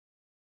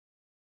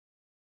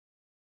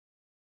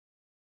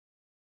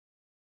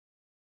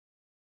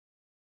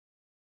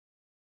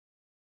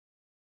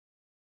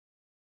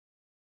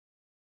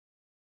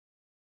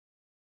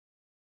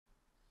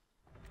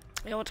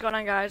Yo, what's going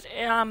on, guys?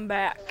 And I'm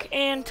back.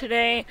 And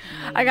today,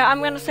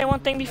 I'm gonna say one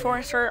thing before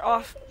I start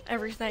off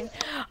everything.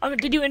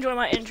 Did you enjoy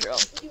my intro?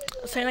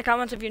 Say in the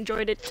comments if you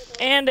enjoyed it.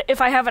 And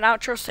if I have an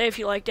outro, say if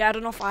you liked it. I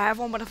don't know if I have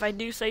one, but if I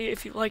do, say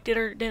if you liked it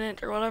or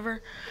didn't or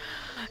whatever.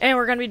 And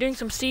we're gonna be doing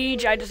some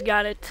Siege. I just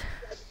got it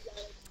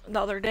the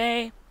other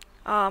day.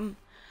 Recruit.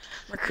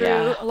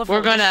 Yeah.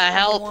 We're gonna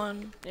help.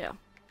 Yeah.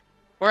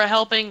 We're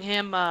helping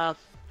him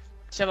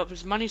save up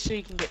his money so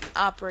he can get an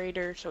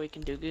operator, so he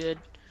can do good.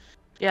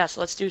 Yeah,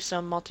 so let's do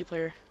some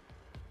multiplayer.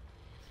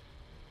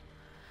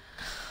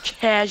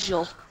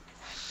 Casual.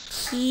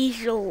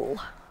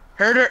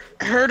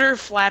 Herder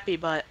Flappy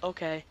Butt.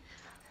 Okay.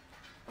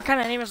 What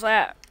kind of name is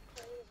that?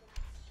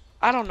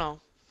 I don't know.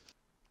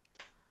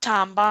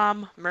 Tom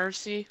Bomb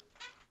Mercy.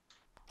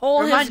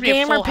 Oh, Reminds his me of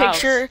gamer Full House.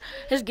 picture.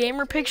 His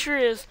gamer picture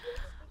is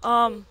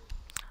a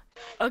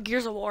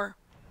Gears of War.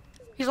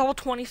 He's level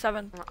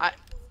 27.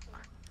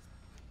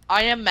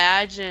 I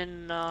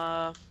imagine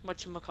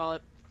whatchamacallit.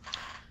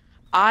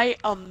 I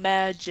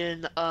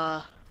imagine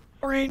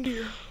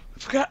Reindeer.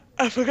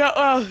 I forgot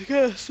what I was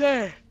gonna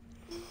say.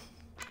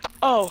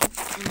 Oh,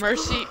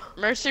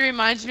 Mercy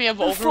reminds me of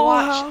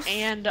Overwatch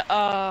and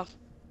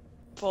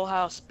Full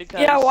House because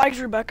yeah, why is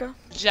Rebecca?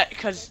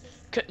 Because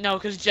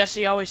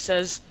Jesse always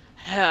says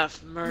have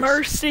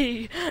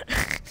Mercy.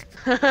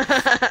 mercy.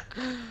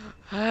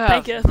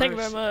 Thank you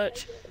very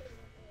much.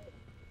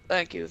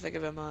 Thank you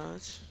very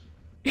much.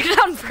 You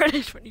sound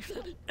British when you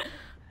said it.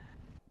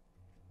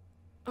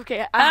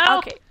 Okay,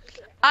 Help! okay.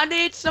 I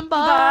need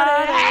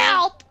somebody.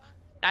 Help!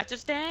 Not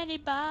just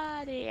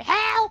anybody.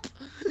 Help!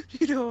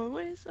 You know,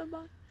 I need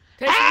somebody.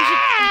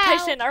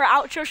 Tyson, our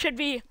outro should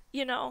be,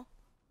 you know,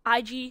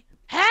 IG.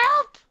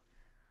 Help!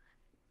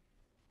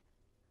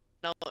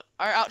 No,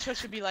 our outro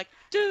should be like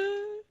I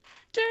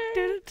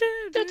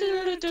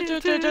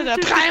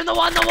am the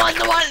one,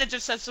 and it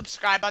just says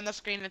subscribe on the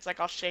screen. It's like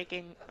all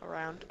shaking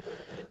around.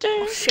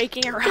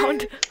 Shaking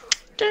around.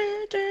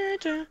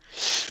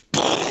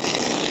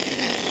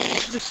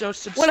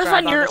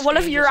 What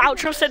if your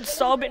outro said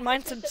sub and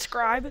mine said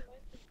subscribe?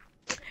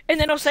 And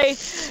then it'll say,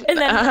 and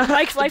then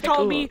Mike's lifetime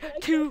will be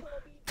to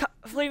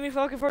Flaming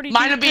Falcon 42.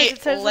 Mine would be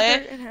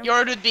lit,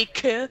 yours would be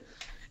k,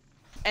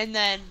 and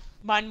then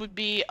mine would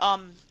be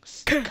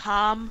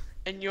calm,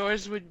 and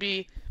yours would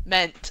be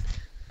meant.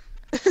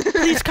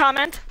 Please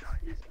comment.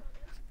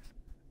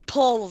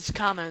 Please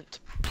comment.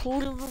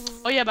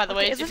 Please. Oh yeah, by the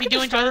way, if you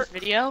do enjoy this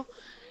video,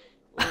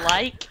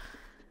 like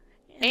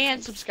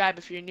and subscribe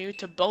if you're new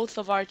to both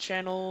of our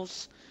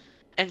channels,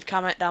 and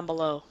comment down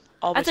below.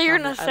 I thought you were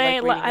gonna say.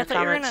 I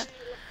thought you were gonna.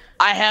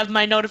 I have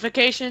my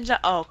notifications.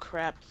 Oh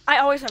crap. I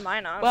always have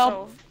mine on.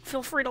 Well, so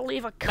feel free to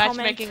leave a comment.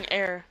 Matchmaking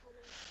error.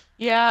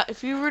 Yeah,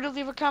 if you were to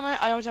leave a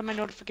comment, I always have my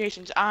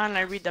notifications on. And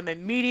I read them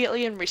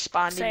immediately and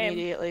respond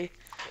immediately.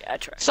 Yeah, I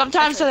try.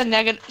 Sometimes to the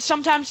negative.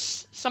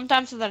 Sometimes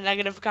to the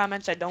negative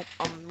comments, I don't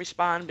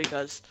respond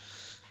because.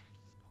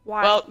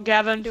 Why? Well,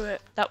 Gavin, do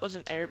it. That was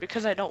an error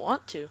because I don't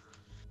want to.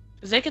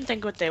 Because they can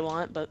think what they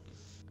want, but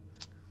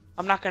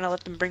I'm not gonna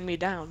let them bring me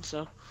down.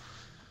 So.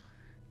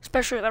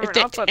 Especially with everyone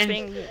else that's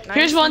being nice.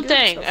 Here's one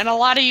thing, stuff. and a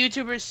lot of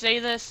YouTubers say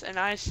this, and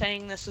I'm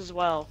saying this as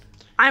well.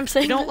 I'm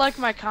saying. If you don't like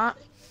my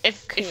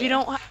if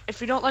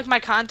you don't like my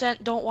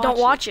content, don't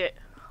watch it.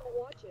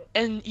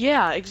 And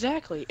yeah,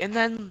 exactly. And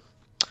then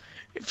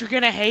if you're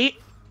gonna hate,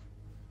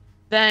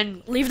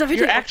 then leave the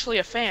video. You're actually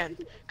a fan.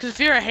 Because if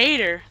you're a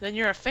hater, then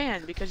you're a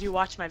fan because you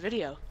watch my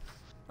video.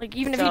 Like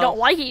even if you don't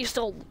like it, you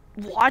still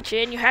watch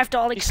it, and you have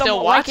to like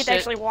somewhat like it to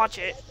actually watch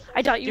it.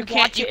 I doubt you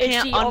watch it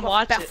and see all the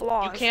bad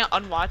flaws. You can't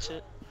unwatch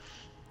it.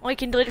 Well, you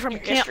can delete it from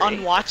your history. You can't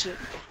unwatch it.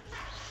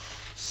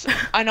 So,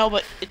 I know,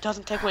 but it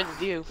doesn't take away the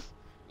view.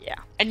 Yeah.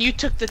 And you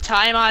took the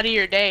time out of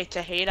your day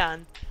to hate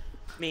on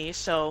me,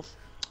 so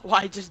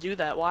why just do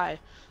that? Why?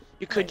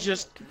 You could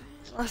just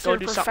go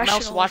do something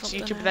else, watch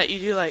YouTube that you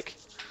do like.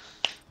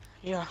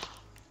 Yeah.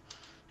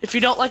 If you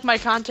don't like my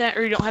content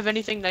or you don't have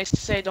anything nice to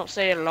say, don't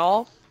say it at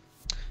all.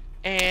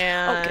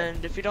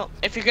 And if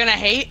you're gonna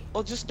hate,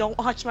 well, just don't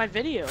watch my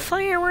video.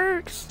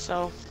 Fireworks.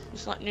 So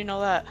just letting you know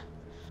that.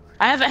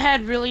 I haven't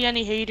had really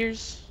any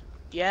haters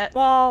yet.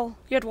 Well,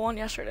 you had one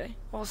yesterday.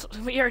 Well,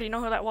 we already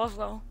know who that was,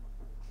 though.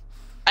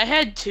 I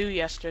had two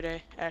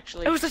yesterday,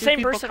 actually. It was the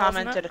same person,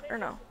 commented. Wasn't it? Or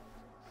no?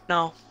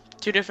 No,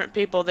 two different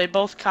people. They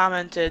both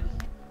commented,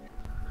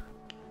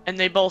 and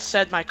they both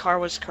said my car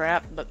was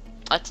crap, but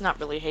that's not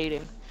really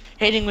hating.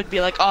 Hating would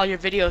be like, oh, your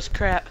video's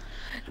crap.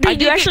 Dude,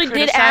 you actually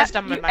did ask.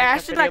 You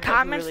asked in the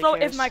comments really though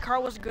cares? if my car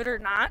was good or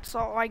not,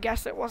 so I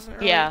guess it wasn't.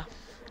 Really yeah,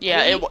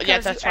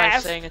 that's why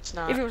I'm saying it's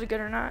not. If it was good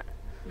or not.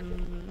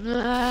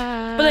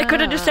 But they could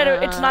have just said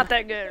it's not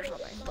that good or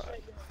something.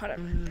 But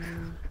whatever.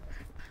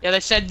 Yeah, they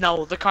said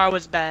no, the car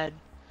was bad.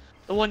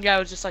 The one guy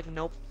was just like,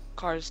 nope,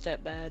 car's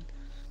that bad.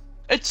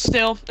 It's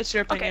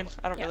your opinion.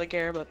 I don't really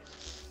care, but.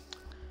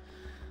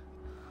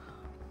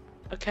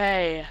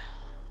 Okay.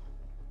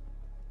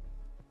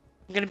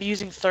 I'm gonna be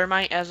using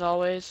thermite as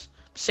always.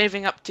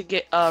 Saving up to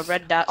get a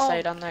red dot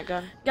sight on that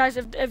gun. Guys,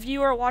 if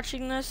you are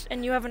watching this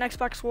and you have an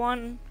Xbox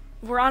One,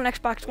 we're on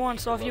Xbox One,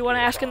 so if you want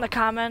to ask in the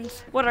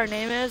comments what our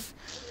name is,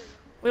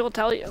 we will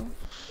tell you.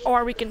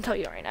 Or we can tell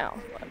you right now.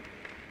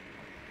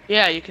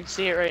 Yeah, you can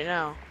see it right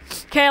now.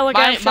 Okay, look,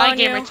 my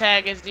gamer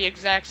tag is the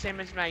exact same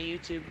as my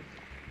YouTube.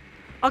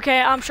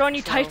 Okay, I'm showing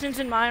you Titans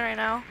in mine right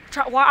now.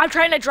 I'm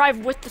trying to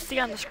drive with the C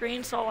on the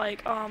screen, so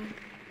like,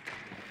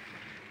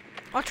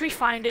 watch me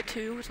find it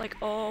too. It's like,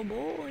 oh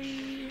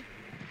boy.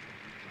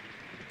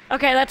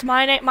 Okay, that's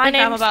my name. My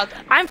name.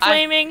 I'm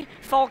Flaming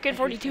Falcon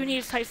 42.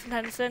 He's Tyson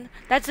Henderson.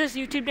 That's his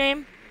YouTube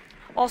name.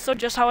 Also,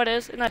 just how it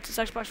is, and that's his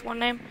Xbox One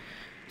name.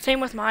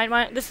 Same with mine.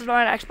 This is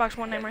my Xbox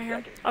One name right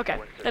here. Okay,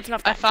 that's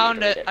enough time.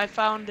 I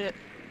found it.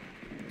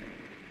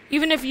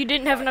 Even if you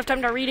didn't have enough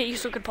time to read it, you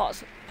still could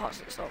pause it.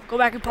 So go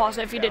back and pause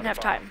it if you didn't have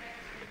time.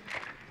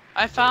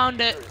 I found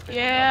it.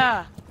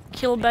 Yeah.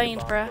 Kill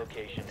Baines, bruh.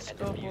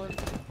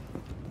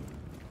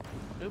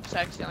 Oops, I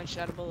accidentally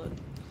shot a bullet.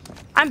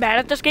 I'm bad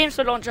at this game,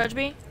 so don't judge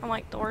me. I'm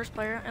like the worst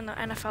player in the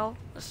NFL.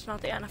 This is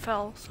not the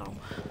NFL, so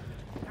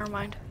never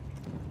mind.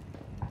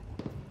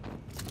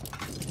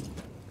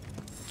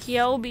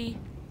 Kielby.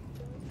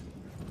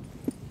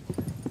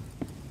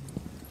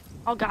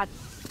 Oh god.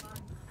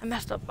 I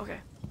messed up. Okay.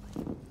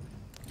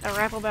 Gotta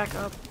rappel back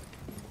up.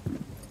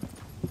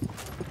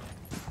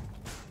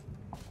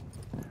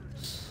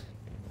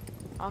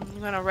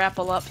 I'm gonna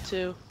rappel up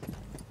too.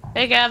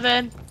 Hey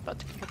Gavin! About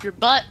to kick up your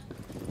butt!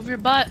 Move your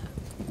butt!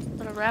 I'm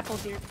gonna rappel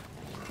here.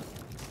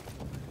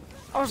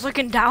 I was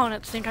looking down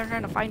at the same time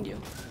trying to find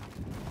you.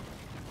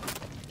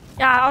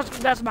 Yeah,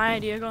 that's my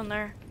idea, going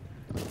there.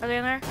 Are they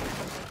in there?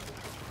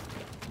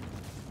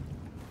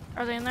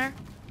 Are they in there?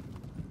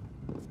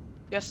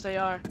 Yes, they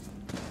are.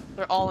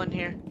 They're all in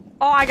here.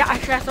 Oh,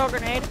 should I throw a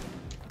grenade?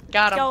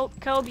 Got him.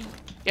 Kobe.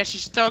 Yeah,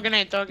 she's throw a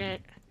grenade, throw a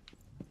grenade.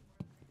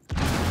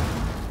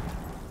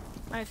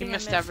 I think you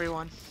missed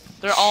everyone.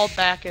 They're all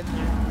back in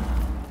there.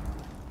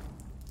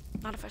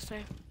 Not if I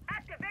say.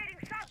 Activating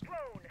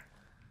cyclone.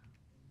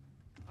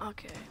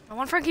 Okay. My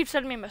one friend keeps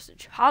sending me a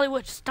message.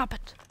 Hollywood, stop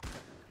it.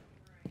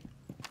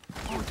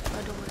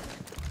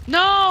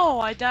 No,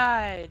 I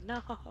died.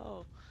 No.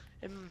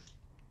 And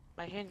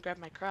my hand grabbed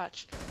my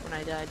crotch when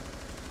I died.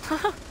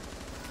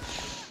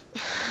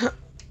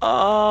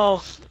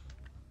 Oh.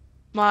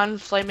 Come on,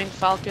 Flaming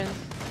Falcon.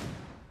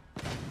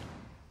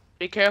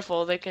 Be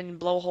careful, they can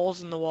blow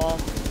holes in the wall.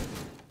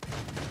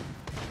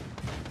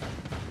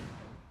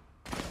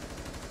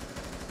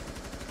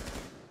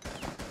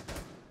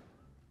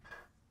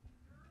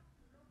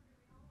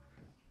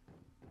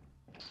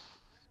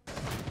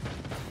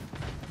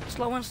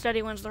 Slow and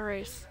steady wins the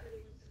race.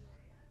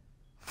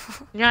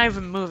 You're not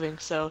even moving,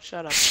 so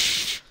shut up.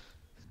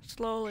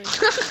 Slowly.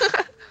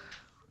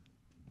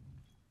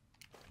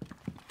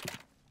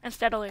 And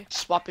steadily.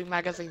 Swapping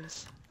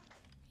magazines.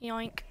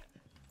 Yoink.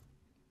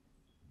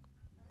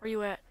 Where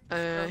you at?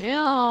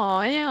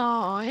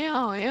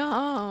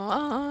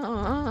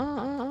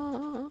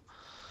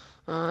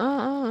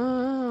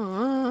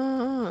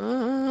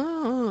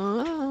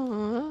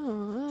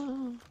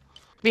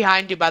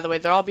 Behind you, by the way.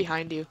 They're all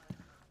behind you.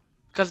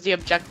 Because the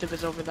objective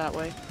is over that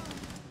way.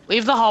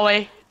 Leave the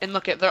hallway and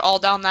look at. They're all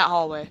down that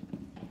hallway.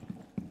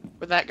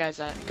 Where that guy's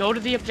at. Go to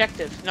the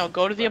objective. No,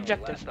 go to the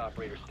objective.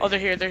 Oh, they're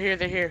here. They're here.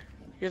 They're here.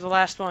 You're the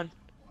last one.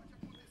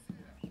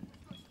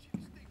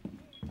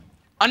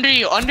 Under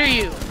you. Under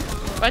you.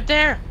 Right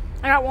there.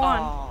 I got one.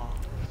 Oh.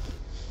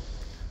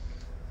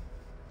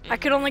 I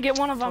could only get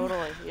one of them.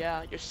 Totally.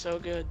 Yeah, you're so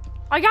good.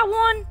 I got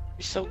one.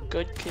 You're so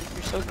good, kid.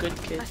 You're so good,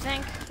 kid. I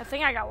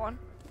think I got one.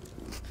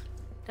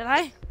 Did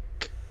I?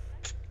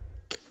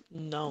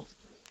 No,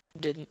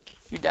 you didn't.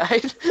 You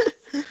died.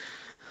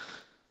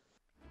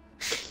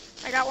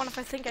 I got one if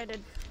I think I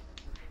did.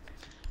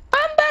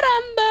 Bum,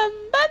 ba-dum, bum,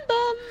 bum,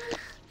 bum.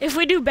 If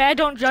we do bad,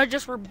 don't judge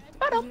us. We're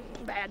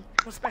bad,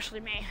 especially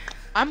me.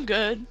 I'm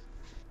good.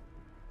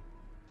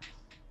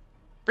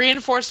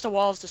 Reinforce the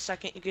walls the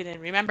second you get in.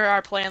 Remember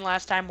our plan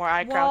last time where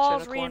I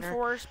crouched in a corner?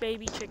 Reinforce,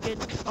 baby chicken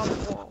on the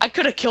wall. I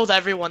could have killed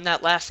everyone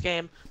that last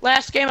game.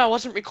 Last game I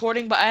wasn't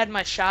recording, but I had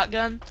my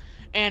shotgun,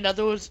 and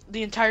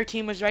the entire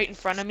team was right in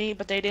front of me,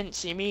 but they didn't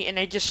see me, and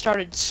I just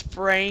started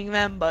spraying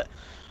them, but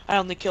I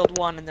only killed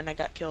one, and then I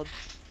got killed.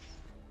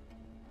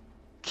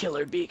 Kill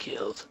or be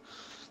killed.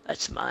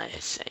 That's my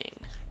saying.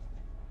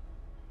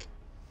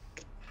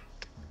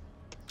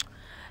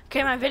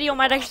 Okay, my video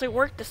might actually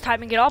work this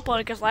time and get uploaded,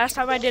 because last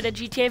time I did a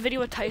GTA video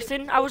with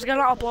Tyson, I was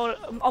gonna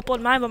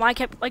upload mine, but mine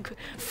kept like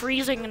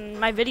freezing, and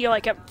my video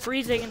like kept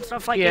freezing and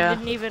stuff. Like it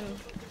didn't even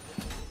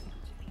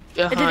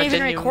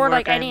record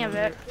like any of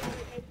it.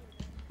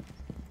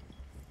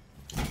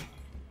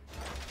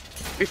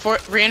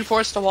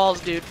 Reinforce the walls,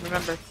 dude.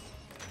 Remember.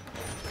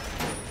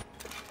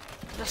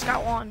 Just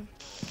got one.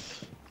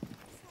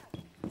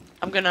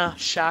 I'm gonna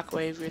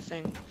shockwave your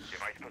thing.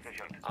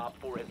 Op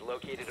 4 has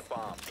located a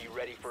bomb. Be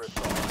ready for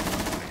assault.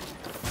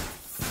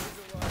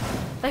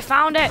 They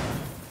found it.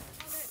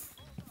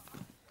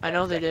 I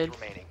know they did.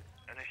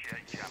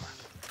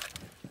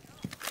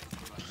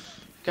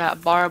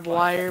 Got barbed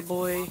wire,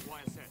 boy.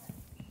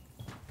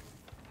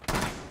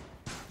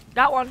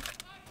 Got one.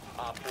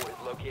 Op 4 is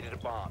located a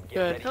bomb. Get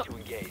Good. ready to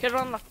engage. Get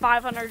on the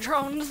 500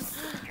 drones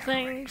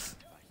things.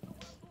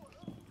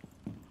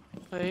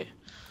 Wait.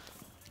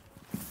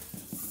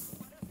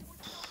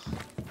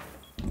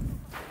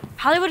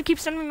 Hollywood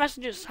keeps sending me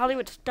messages.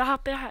 Hollywood,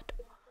 stop that.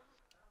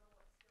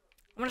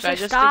 I'm gonna say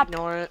Just stop.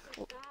 ignore it.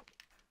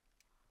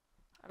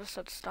 I just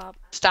said stop.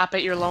 Stop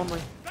it, you're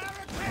lonely.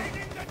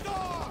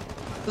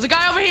 There's a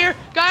guy over here!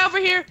 Guy over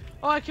here!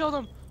 Oh, I killed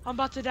him. I'm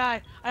about to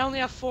die. I only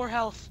have 4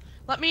 health.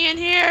 Let me in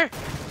here!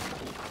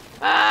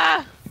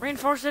 Ah!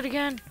 Reinforce it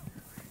again.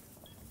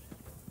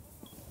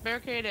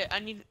 Barricade it. I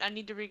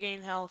need to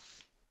regain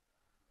health.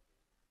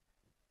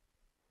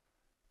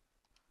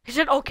 He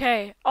said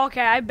okay.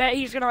 Okay, I bet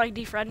he's gonna like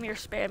defriend me or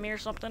spam me or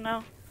something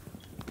now.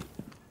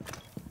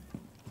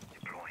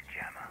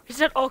 He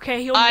said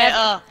okay, he'll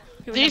never.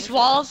 These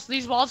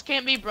walls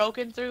can't be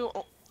broken through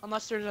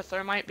unless there's a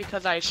thermite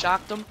because I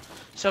shocked them.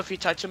 So if you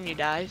touch them, you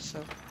die.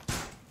 So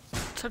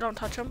don't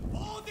touch him.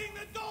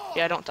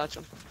 yeah, don't touch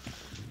them.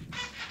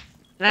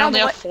 And I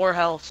only have 4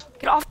 health.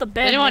 Get off the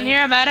bed. Anyone mate.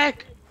 here a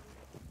medic?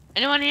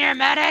 Anyone here a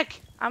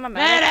medic? I'm a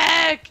medic.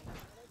 Medic!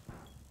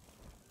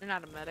 You're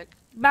not a medic.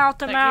 Mouth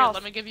to Like, mouth.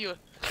 here,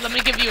 let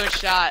me give you a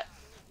shot.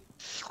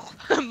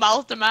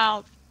 Mouth to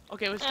mouth.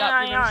 Okay, we're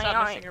gonna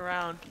stop messing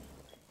around.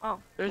 Oh,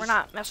 we're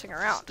not messing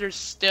around. There's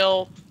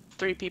still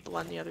 3 people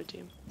on the other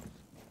team.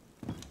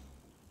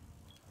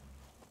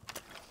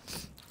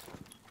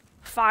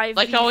 5.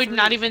 Like how we're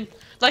not even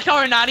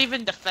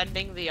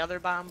defending the other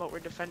bomb, but we're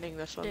defending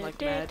this one like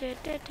mad.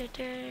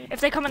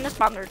 If they come in this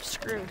bomb, they're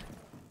screwed.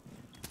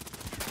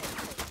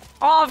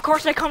 Oh, of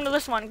course they come to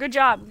this one. Good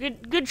job.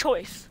 Good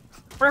choice.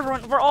 For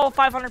everyone, where all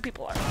 500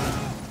 people are.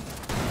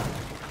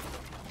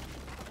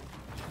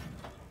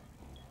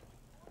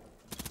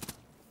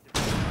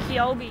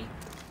 Kyobi.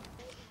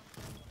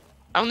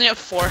 I only have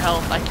 4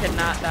 health. I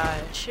cannot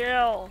die.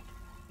 Chill.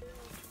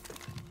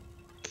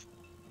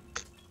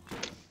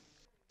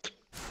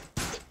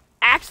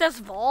 Access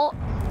vault?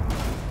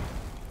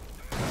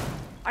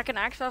 I can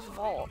access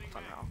vault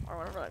somehow, or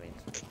whatever that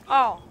means.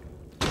 Oh.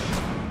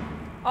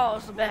 Oh,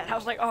 it's a bed. I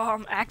was like, oh,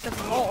 I'm access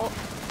vault.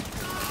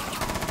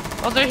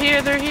 Oh, they're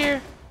here, they're here.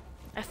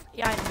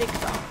 Yeah, I think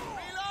so.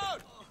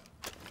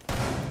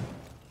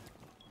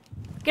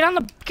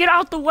 Get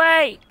out the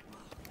way!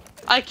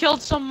 I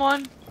killed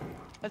someone.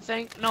 I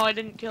think. No, I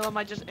didn't kill him.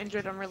 I just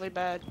injured him really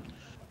bad.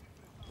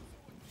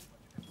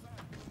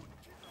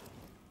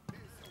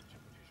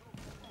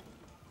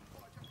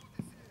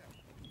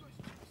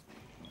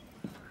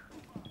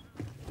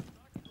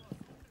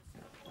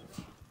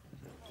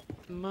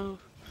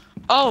 Move.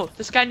 Oh,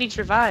 this guy needs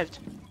revived.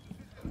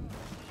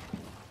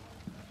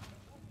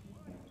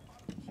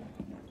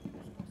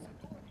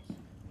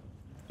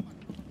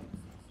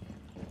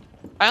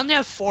 I only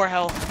have 4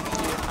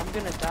 health. I'm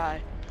gonna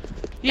die.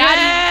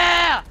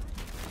 Yeah!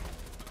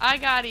 I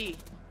got it.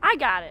 I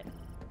got it.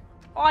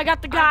 Oh, I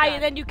got the guy,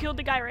 and then you killed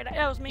the guy right now.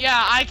 That was me.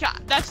 Yeah,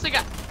 that's the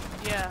guy.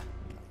 Yeah.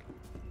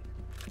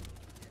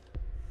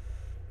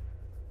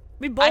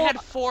 We both. I had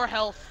 4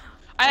 health.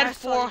 I Yeah, had I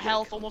saw 4 you.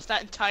 health almost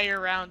that entire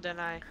round, and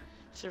I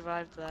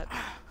survived that.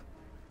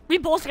 We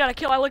both got a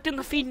kill. I looked in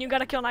the feed, and you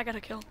got a kill, and I got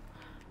a kill.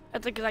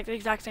 At the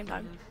exact same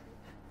time.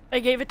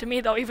 They gave it to me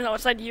though, even though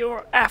it said you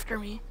were after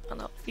me on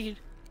the feed.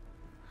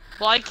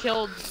 Well, I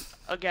killed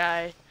a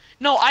guy.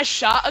 No, I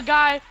shot a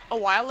guy a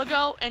while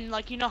ago, and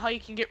like, you know how you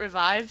can get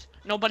revived?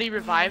 Nobody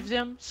revived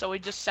him, so he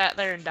just sat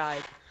there and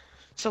died.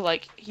 So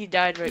like, he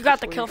died right. You got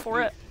the before kill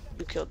for it.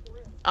 You killed.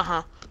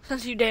 Uh-huh.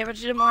 Since you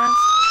damaged him last.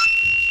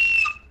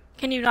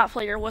 Can you not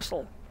play your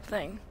whistle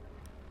thing?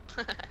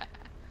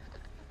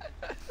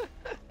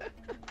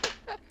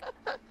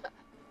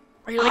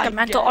 Are you like a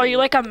mental? Are you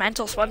like a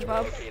mental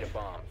SpongeBob? Locate a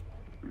bomb.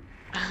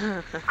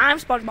 I'm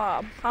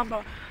SpongeBob.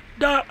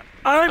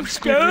 I'm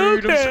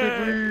Squidward,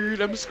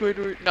 stupid. I'm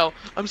Squidward. No,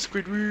 I'm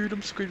Squidward,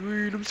 I'm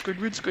Squidward, I'm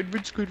Squidward,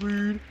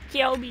 Squidward.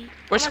 Kelby.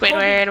 Where's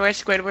Squidward?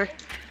 Where's Squidward?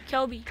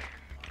 Kelby.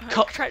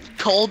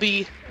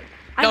 Colby.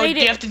 No,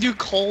 you have to do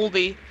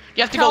Colby.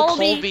 You have to go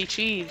Colby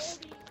cheese.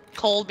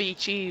 Colby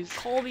cheese.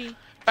 Colby.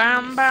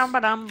 Bam, bam,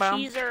 ba-dum, bam.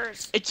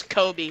 Cheezers. It's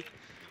Kobe.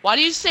 Why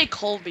do you say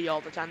Colby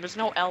all the time? There's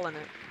no L in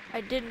it.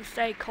 I didn't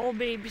say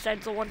Colby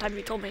besides the one time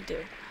you told me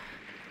to.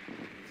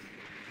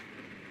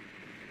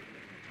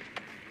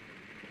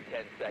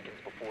 10 seconds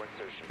before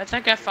insertion. I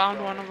think I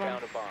found one of them.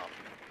 Found a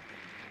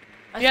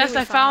bomb. Yes,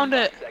 I found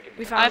it.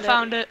 We found it. I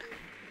found it.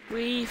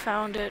 We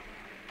found it.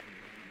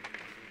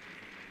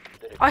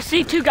 I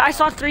see 2 guys. I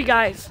saw 3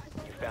 guys.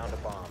 You found a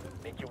bomb.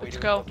 Make your way Let's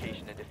to go. the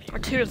location and defuse. Or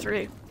 2 or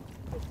 3.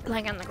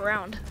 Laying on the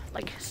ground.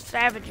 Like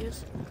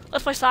savages.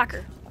 Let's play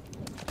soccer.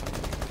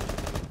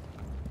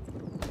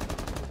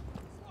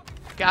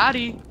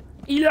 Gotti.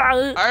 Yeah.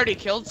 I already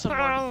killed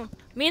someone.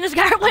 Me and this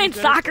guy are playing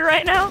soccer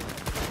right now.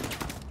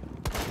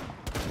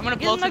 I'm gonna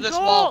blow through this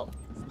wall.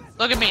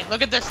 Look at me.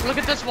 Look at this. Look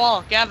at this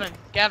wall. Gavin.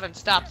 Gavin,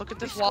 stop. Look at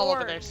this wall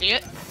over there. See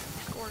it?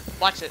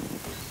 Watch it.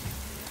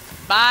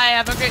 Bye.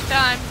 Have a great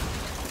time.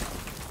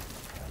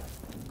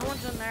 No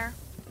one's in there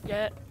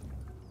yet.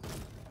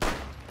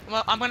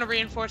 Well, I'm gonna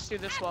reinforce through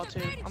this wall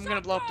too. I'm gonna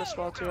blow up this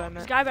wall too. I This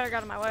meant. guy better get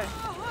out of my way.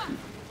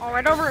 Oh,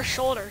 right over his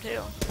shoulder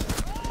too.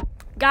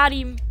 Got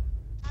him.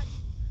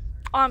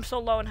 Oh, I'm so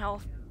low in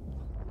health.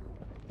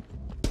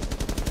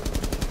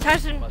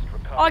 Tyson.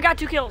 Oh, I got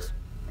 2 kills.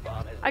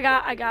 I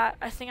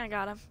think I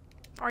got him.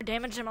 Or I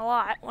damaged him a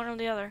lot, one or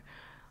the other.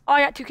 Oh,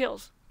 I got 2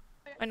 kills.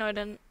 I know I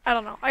didn't. I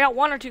don't know. I got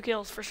 1 or 2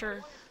 kills for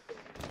sure.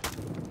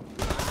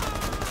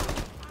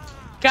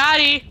 Got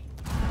it.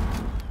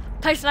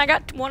 Tyson, I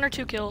got 1 or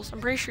 2 kills.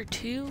 I'm pretty sure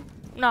 2.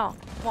 No,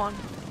 1.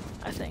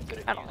 I think.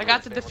 I don't know. I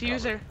got the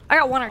diffuser. I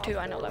got 1 or 2.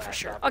 I know that for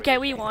sure. Okay,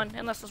 we won.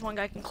 Unless this one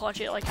guy can clutch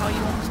it like how you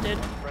almost did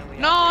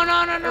No.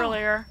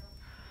 earlier.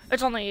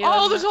 It's only you.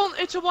 Oh, isn't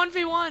it? it's a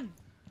 1v1.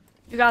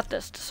 You got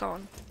this,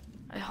 Son.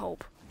 I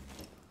hope.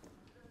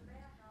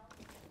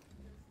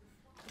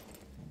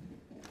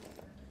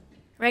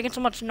 You're making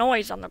so much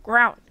noise on the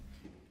ground.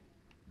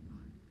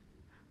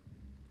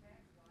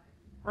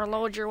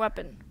 Reload your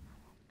weapon.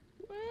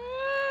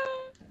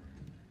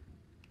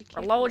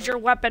 Reload your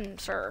weapon,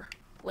 sir.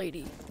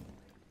 Lady.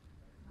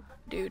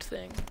 Dude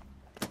thing.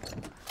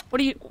 What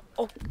do you...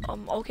 Oh,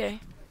 okay.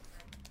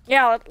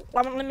 Yeah,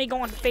 let me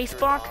go on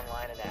Facebook.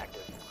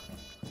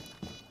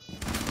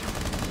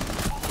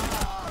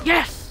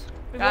 Yes!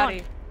 We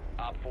won.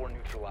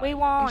 We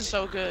won. I'm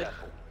so good.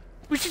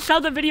 We should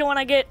sell the video when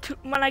I get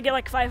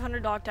like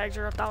 500 dog tags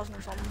or 1,000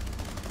 or something.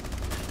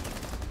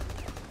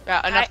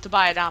 Yeah, enough to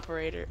buy an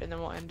operator, and then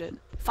we'll end it.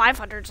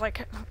 500's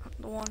like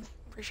the one,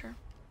 pretty sure.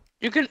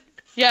 You can,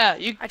 yeah,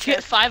 you I get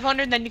checked.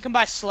 500, then you can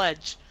buy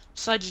Sledge.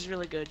 Sledge is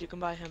really good. You can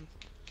buy him,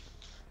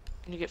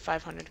 and you get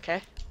 500.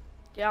 Okay.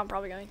 Yeah, I'm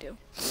probably going to.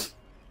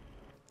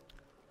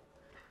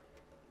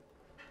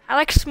 I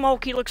like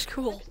Smoke. He looks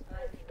cool.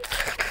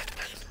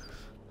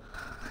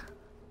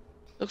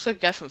 Looks like a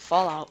guy from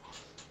Fallout.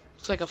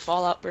 Looks like a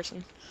Fallout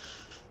person.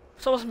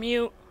 So is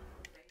Mute.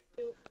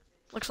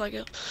 Looks like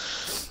it.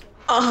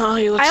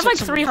 He looks I have like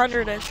some-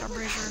 300-ish. I'm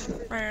pretty sure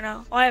right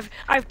now. I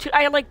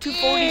had like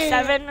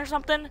 247 or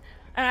something,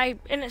 and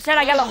it said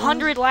I got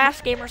 100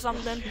 last game or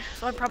something.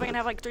 So I'm probably gonna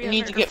have like 300.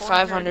 You need to get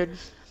 500.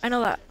 I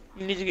know that.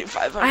 You need to get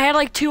 500. I had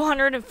like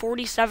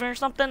 247 or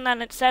something.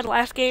 Then it said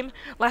last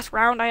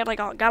round I had like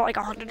got like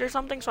 100 or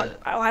something. So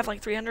I'll have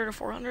like 300 or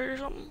 400 or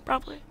something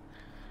probably.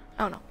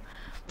 I don't know.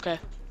 Okay.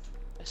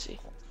 I see.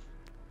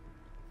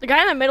 The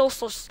guy in the middle is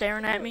still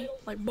staring at me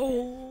like,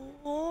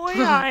 boy,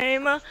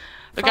 I'm.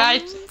 The guy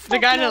to the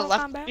Football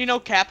left, combat. you know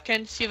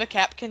Capkin? See the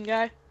Capkin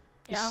guy?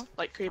 He's Yeah.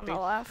 like On creepy. the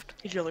left.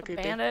 He's really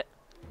creepy. Bandit.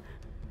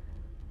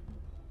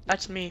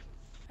 That's me.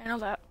 I know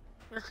that.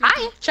 You're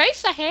creepy.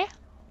 Tracer here.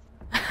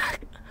 I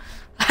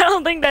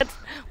don't think that's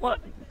what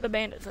the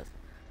bandit says.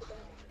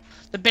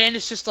 The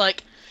bandit's just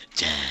like,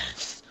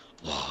 death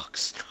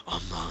walks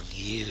among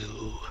you.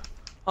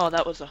 Oh,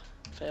 that was a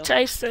fail.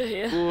 Chaser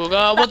here. Ooh,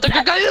 God, what the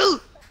guy? You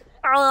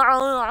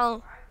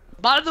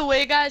By the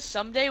way, guys,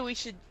 someday we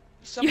should.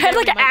 Someday had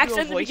like we an might do a accent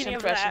at the voice beginning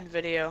of impression that.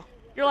 video.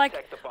 You're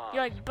like,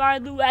 by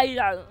the way,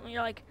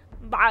 you're like,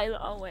 by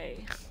the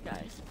way,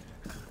 guys.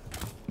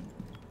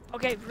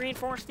 Okay,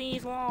 reinforce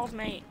these walls,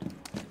 mate.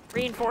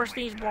 Reinforce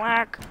these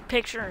black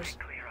pictures.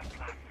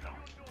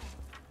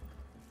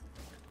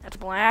 That's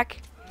black.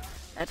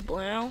 That's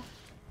blue.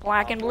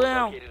 Black and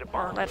blue.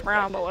 Or that's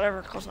brown, but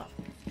whatever, close enough.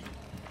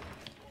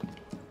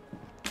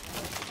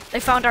 They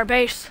found our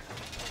base.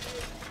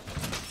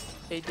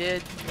 They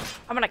did.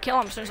 I'm gonna kill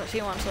him as soon as I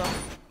see one, so.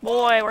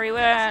 Boy, where you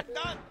at?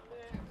 No,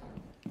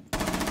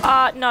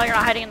 you're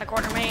not hiding in the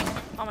corner, mate.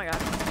 Oh my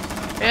god.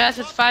 Yes,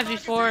 it's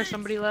 5v4.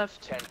 Somebody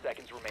left. 10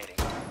 seconds remaining.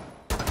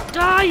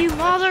 Die, you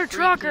mother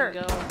trucker!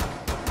 Freaking go.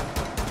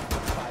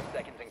 5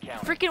 seconds and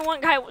counting. Freaking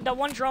one guy, the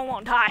one drone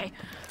won't die.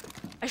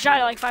 I shot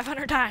it like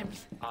 500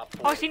 times. Op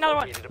 4 Oh, I see another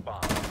one. located a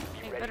bomb. They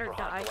Get ready better for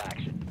die. hostile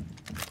action.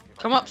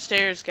 Come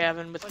upstairs,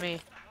 Gavin, with me.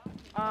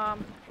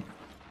 I'm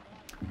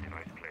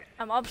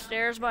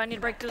upstairs, but I need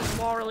to break through this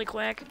wall really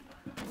quick.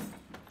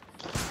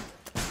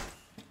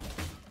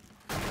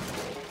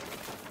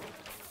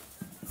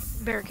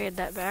 Barricade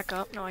that back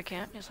up. No, I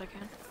can't. Yes, I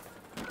can.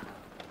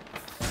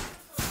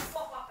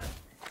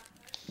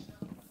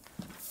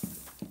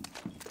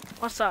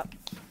 What's up?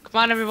 Come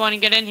on, everyone,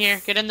 get in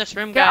here. Get in this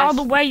room, Get out guys. of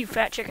the way, you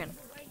fat chicken.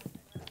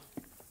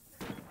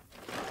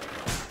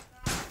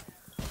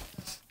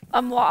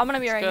 I'm gonna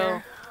be right go.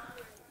 here.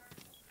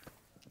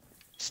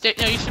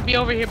 No, you should be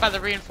over here by the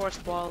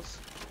reinforced walls.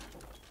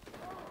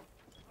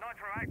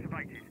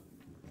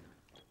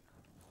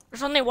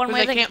 There's only one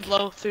way They can't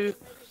blow through.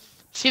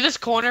 See this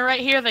corner right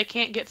here? They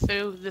can't get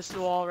through this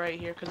wall right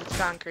here because it's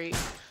concrete.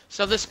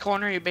 So this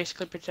corner, you're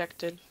basically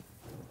protected.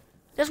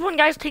 This one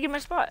guy's taking my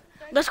spot.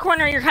 This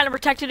corner, you're kind of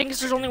protected because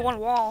there's only one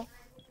wall.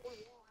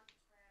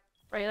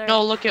 Right there.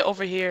 No, look at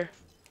over here,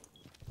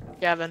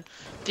 Gavin.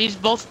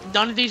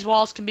 None of these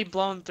walls can be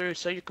blown through,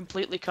 so you're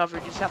completely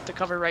covered. You just have to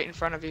cover right in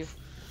front of you.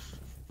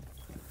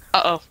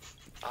 Uh-oh.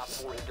 Op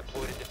 4 has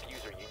deployed a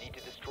diffuser. You need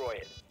to destroy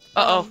it.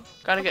 Uh-oh.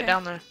 Gotta okay. get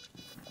down there.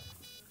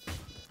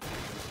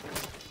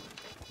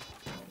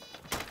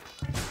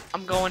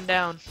 I'm going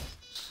down.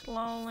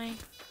 Slowly.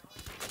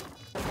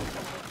 There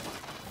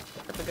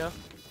we go.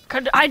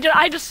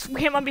 I just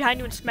came up behind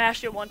you and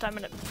smashed it one time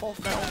and it full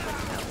fell open.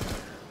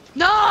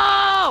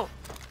 No!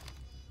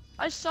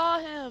 I saw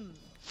him.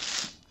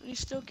 And he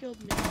still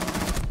killed me.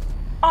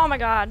 Oh my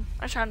god.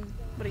 I shot him,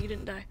 but he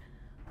didn't die.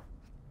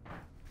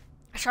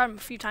 I shot him a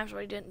few times,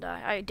 but he didn't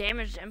die. I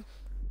damaged him.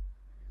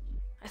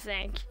 I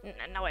think.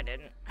 No, I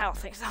didn't. I don't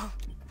think so.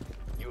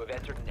 You have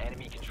entered an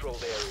enemy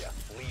controlled area.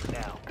 Leave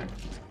now.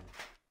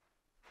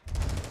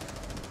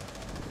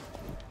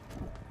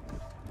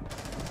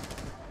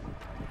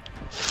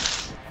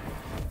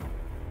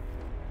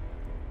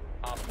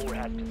 Op 4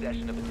 has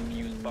possession of a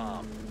defused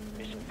bomb.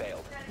 Mission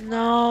failed.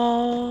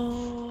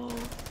 No.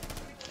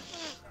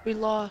 We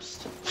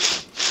lost.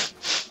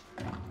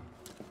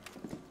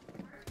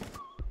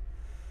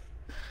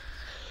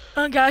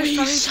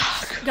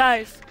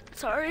 Guys,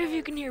 sorry if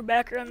you can hear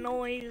background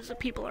noise.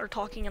 People are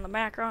talking in the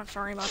background.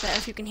 Sorry about that.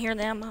 If you can hear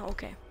them,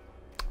 okay.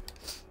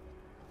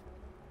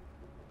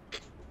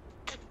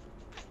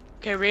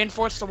 Okay,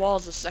 reinforce the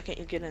walls the second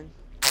you get in.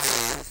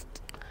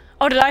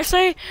 Oh, did I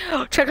say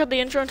check out the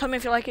intro and tell me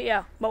if you like it?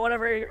 Yeah, but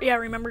whatever. Yeah,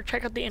 remember,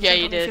 check out the intro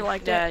and tell me if you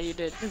liked it. Yeah, you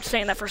did. I'm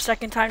saying that for a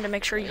second time to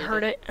make sure you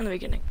heard it in the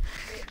beginning.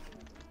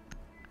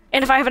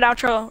 And if I have an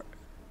outro,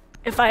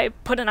 if I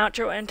put an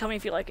outro in, tell me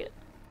if you like it.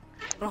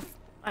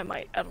 I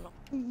might. I don't know.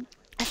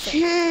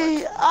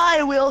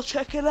 I will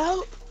check it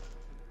out.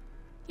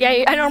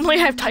 Yeah, I normally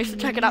have Tyson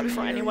check it out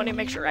before anyone to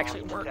make sure it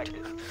actually worked.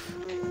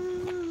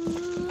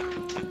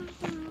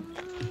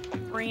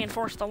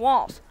 Reinforce the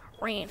walls.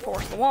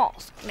 Reinforce the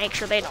walls. Make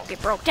sure they don't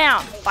get broke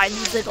down by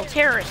these little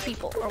terrorist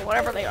people or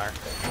whatever they are.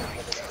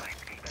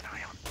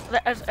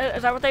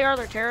 Is that what they are?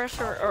 They're terrorists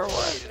or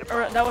what?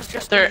 Or that was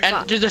just they're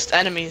just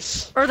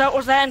enemies. Or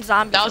was that in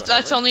zombies?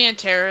 That's only in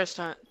terrorist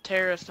hunt.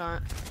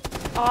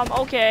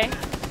 Okay.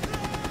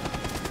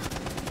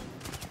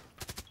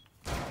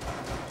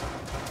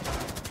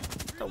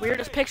 The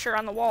weirdest picture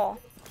on the wall.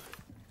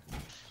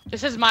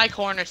 This is my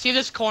corner. See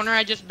this corner?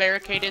 I just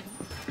barricaded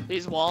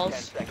these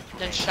walls,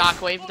 then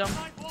shockwaved them.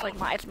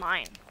 It's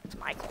mine. It's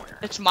my corner.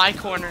 It's my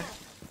corner.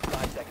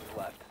 5 seconds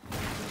left.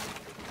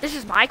 This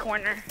is my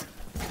corner.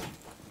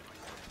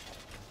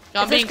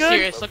 No, I'm being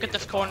serious. Look at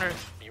this corner.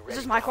 Is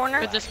this my corner?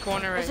 Look at this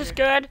corner right Is this here.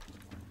 good?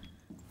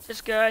 Is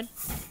this good?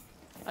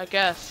 I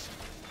guess.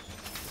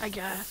 Take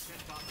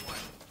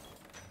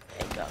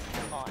up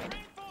your mind.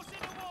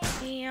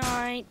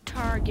 AI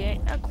target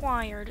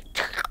acquired.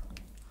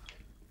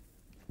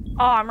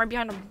 Oh, I'm right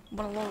behind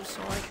one of those,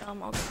 so okay.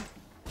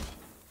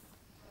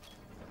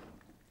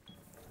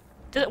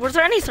 Was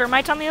there any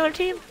thermites on the other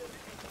team?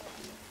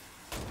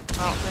 I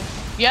don't think.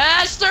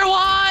 Yes, there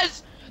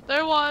was!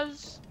 There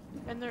was.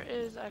 And there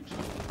is, actually.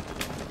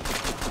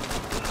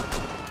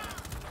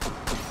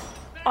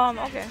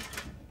 Okay.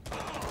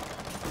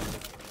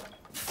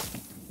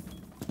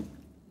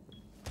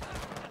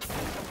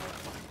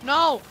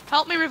 No!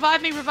 Help me,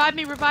 revive me, revive me.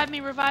 I'm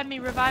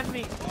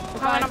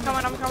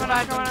coming.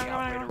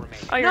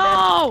 Oh, you're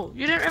no!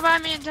 You didn't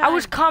revive me in time. I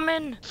was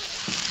coming.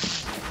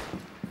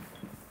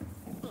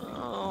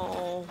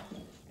 Oh.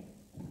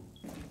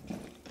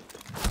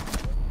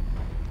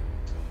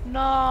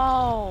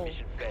 No.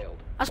 Mission failed.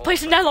 I was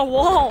placing down the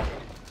wall.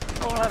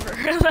 Or whatever.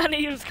 And then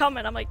he was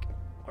coming. I'm like,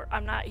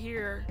 I'm not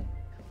here.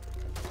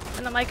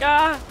 And I'm like,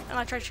 and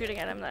I tried shooting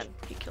at him, then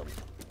he killed me.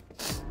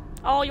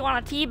 Oh, you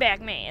want to teabag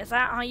me? Is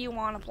that how you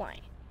want to play?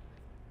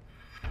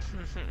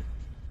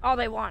 Oh,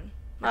 they won.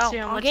 Well,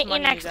 I'll get you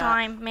next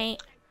time,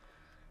 mate.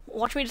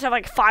 Watch me just have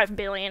like 5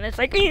 billion. It's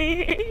like,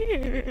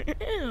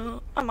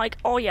 I'm like,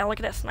 oh yeah, look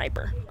at that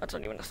sniper. That's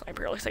not even a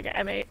sniper. It looks like an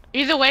M8.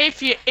 Either way,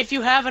 if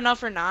you have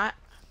enough or not,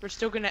 we're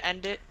still gonna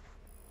end it.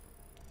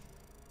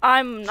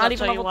 I'm not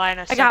even level. I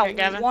got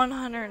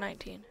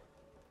 119.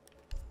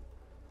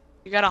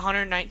 You got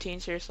 119,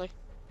 seriously?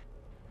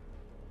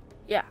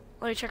 Yeah.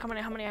 Let me check how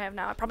many I have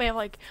now. I probably have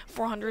like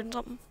 400 and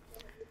something.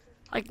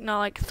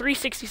 Like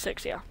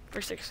 366. Yeah,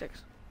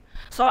 366.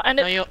 So and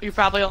no, you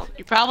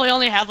probably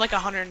only have like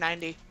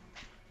 190.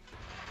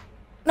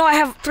 No, I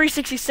have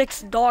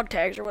 366 dog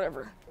tags or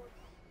whatever.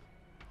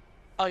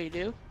 Oh, you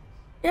do?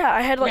 Yeah, I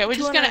had like. Okay, we're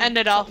just gonna end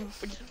it off.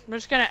 We're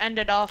just gonna end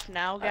it off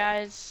now,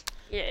 guys.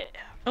 Yeah.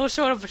 It was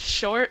sort of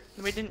short.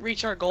 We didn't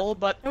reach our goal,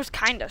 but it was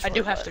kind of. I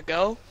do have to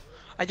go.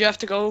 I do have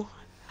to go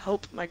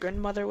help my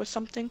grandmother with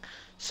something.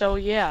 So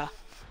yeah.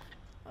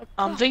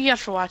 Thank you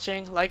guys for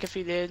watching. Like if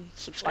you did,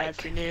 subscribe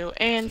if you're new,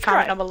 and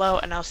comment down below,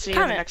 and I'll see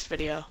you in the next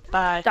video.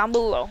 Bye. Down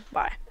below.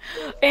 Bye.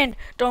 And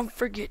don't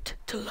forget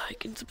to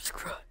like and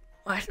subscribe.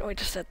 I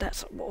just said that,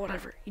 so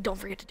whatever. You don't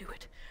forget to do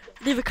it.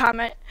 Leave a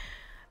comment.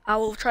 I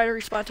will try to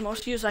respond to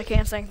most of you as I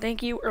can, saying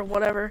thank you or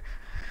whatever.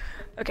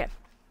 Okay.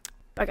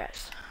 Bye,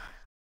 guys.